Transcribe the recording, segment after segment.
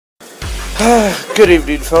Good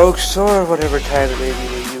evening, folks, or whatever time of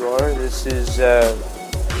evening you are. This is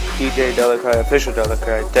DJ Dellacry, official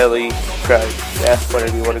Dellacry, Dellacry,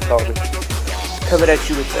 whatever you want to call me, coming at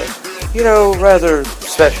you with a, rather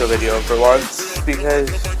special video for once, because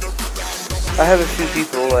I have a few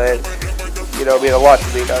people that, mean a lot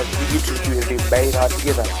to me. Now, the YouTube community may not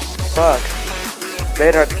give a fuck,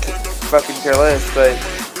 may not fucking care less, but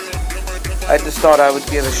I just thought I would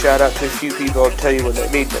give a shout out to a few people and tell you what they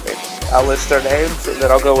mean to me. I'll list their names, and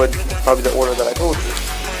then I'll go in probably the order that I told you.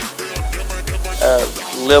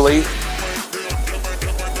 Lily,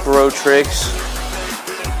 Bro-Trix,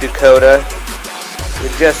 Dakota,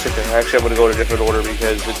 and Jessica. Actually, I'm going to go in a different order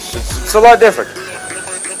because it's a lot different.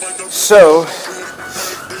 So,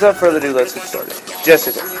 without further ado, let's get started.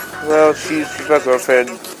 Jessica. Well, she's my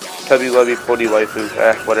girlfriend, tubby lovey, pony waifu,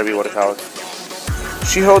 whatever you want to call it.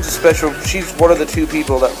 She's one of the two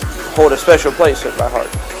people that hold a special place in my heart.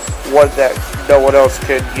 One that no one else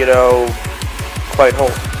can, quite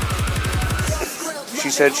hold. She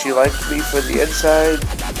said she liked me from the inside,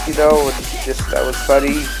 and just that was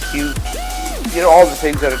funny, cute, all the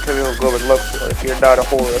things that a 10-year-old girl would look for if you're not a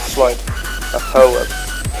whore, a slut, a hoe, a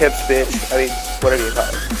hips bitch, whatever you call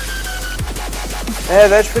it. And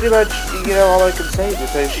that's pretty much, all I can say,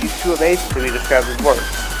 because she's too amazing to be described in words.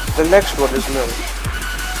 The next one is Lily.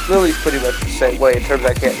 Lily's pretty much the same way in terms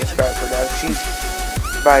I can't describe her now. She's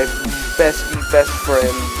my best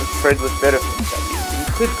friend with benefits. You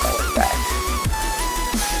could call it that.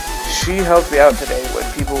 She helped me out today when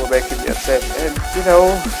people were making me upset, and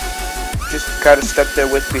just kind of stuck there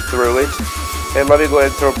with me through it. And let me go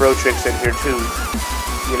ahead and throw Bro-Trix in here too.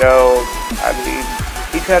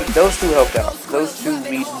 Those two helped out. Those two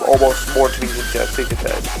mean almost more to me than Jessica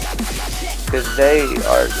does. Because they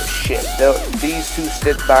are the shit. These two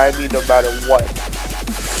stick by me no matter what.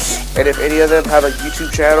 And if any of them have a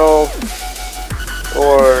YouTube channel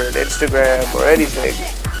or an Instagram or anything,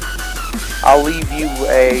 I'll leave you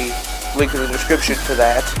a link in the description to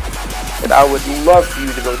that. And I would love for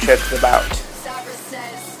you to go check them out.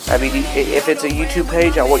 If it's a YouTube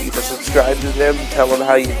page, I want you to subscribe to them, tell them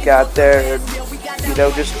how you got there, and,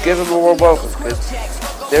 just give them a warm welcome. Because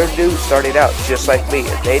they're new starting out, just like me,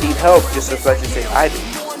 and they need help just as much as I do.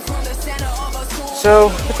 So,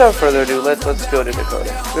 without further ado, let's go to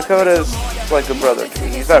Dakota. Dakota's like a brother to me.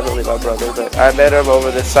 He's not really my brother, but I met him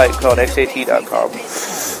over this site called xat.com.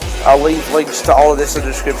 I'll leave links to all of this in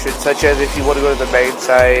the description, such as if you want to go to the main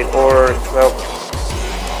site, or, well,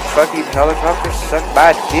 fucking helicopter suck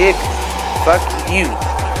my dick. Fuck you.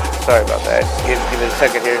 Sorry about that. Give it a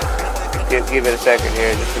second here. Give it a second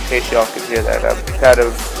here, just in case y'all can hear that. I'm kind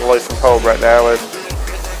of away from home right now, and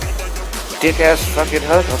dick-ass fucking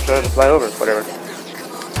helicopter to fly over, whatever.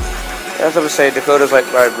 As I was saying, Dakota's like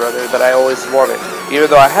my brother that I always wanted. Even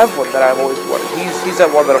though I have one that I've always wanted. He's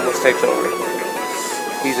that one that almost takes over.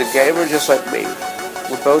 He's a gamer just like me.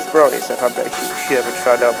 We're both bronies. If I'm that cute shit, I've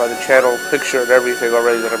found out by the channel picture and everything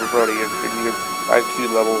already that I'm a brony, and your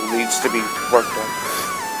IQ level needs to be worked on.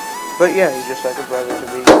 But yeah, he's just like a brother to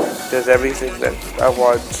me. Does everything that I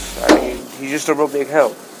want. He's just a real big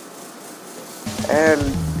help. And,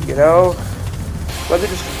 let me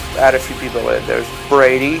just add a few people in. There's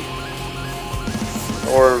Brady,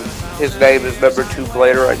 or his name is number 2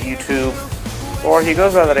 Blader on YouTube, or he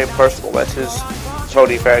goes by the name Personal. That's his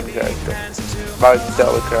Tony fan character. Mine's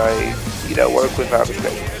Dellacry, work with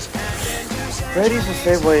conversations. Brady's the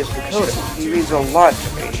same way as Dakota. He means a lot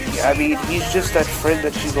to me. He's just that friend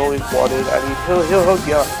that you've always wanted. He'll help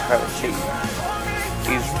you out kind of cheap.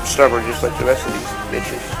 He's stubborn just like the rest of these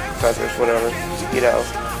bitches, fuckers, whatever,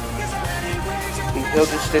 He'll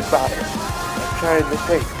just stick by it. I'm trying to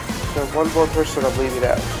think. There's one more person I'm leaving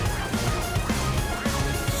out.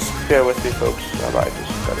 Bear with me, folks. I might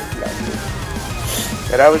just cut it down here.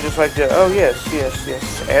 And I would just like to, yes.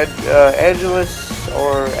 Angelus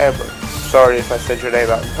or Amber. Sorry if I said your name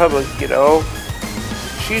out in public,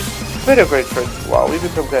 She's been a great friend for a while. We've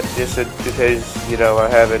become kind of distant because, I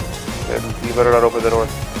haven't, and you better not open the door,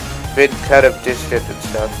 been kind of distant and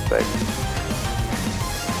stuff, but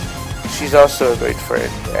she's also a great friend.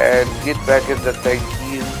 And get back into thank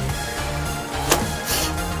you.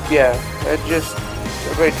 Yeah, and just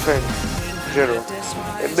a great friend in general.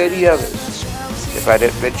 And many others. If I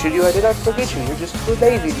didn't mention you, I did not forget you. You're just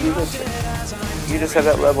amazing. You just have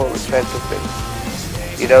that level of respect with me.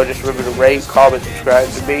 Just remember to rate, comment, subscribe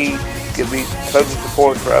to me. Give me tons of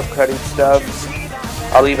support for upcoming stuff.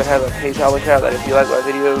 I'll even have a PayPal account that if you like my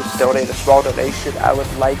videos, donate a small donation. I would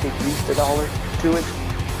like at least $1 to it.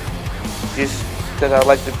 Just because I'd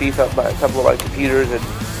like to beef up a couple of my computers and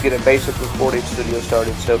get a basic recording studio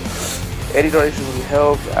started. So any donation will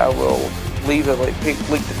help. I will leave a link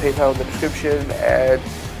to PayPal in the description. And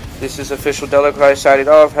this is official Dellacry signing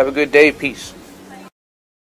off. Have a good day. Peace.